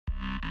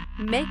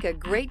Make a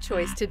great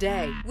choice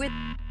today with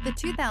the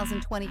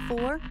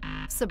 2024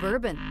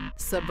 Suburban.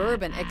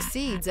 Suburban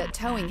exceeds at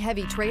towing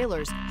heavy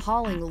trailers,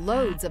 hauling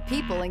loads of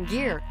people and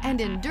gear, and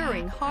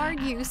enduring hard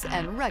use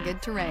and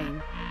rugged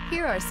terrain.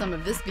 Here are some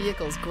of this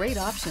vehicle's great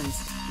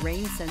options: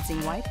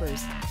 rain-sensing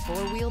wipers,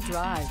 four-wheel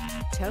drive,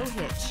 tow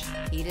hitch,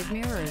 heated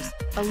mirrors,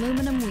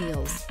 aluminum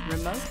wheels,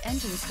 remote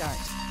engine start,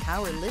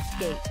 power lift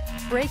gate,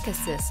 brake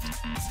assist,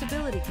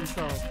 stability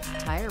control,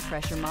 tire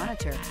pressure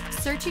monitor.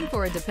 Searching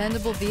for a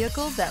dependable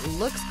vehicle that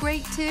looks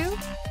great too?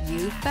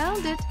 You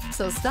found it,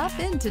 so stop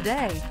in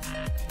today.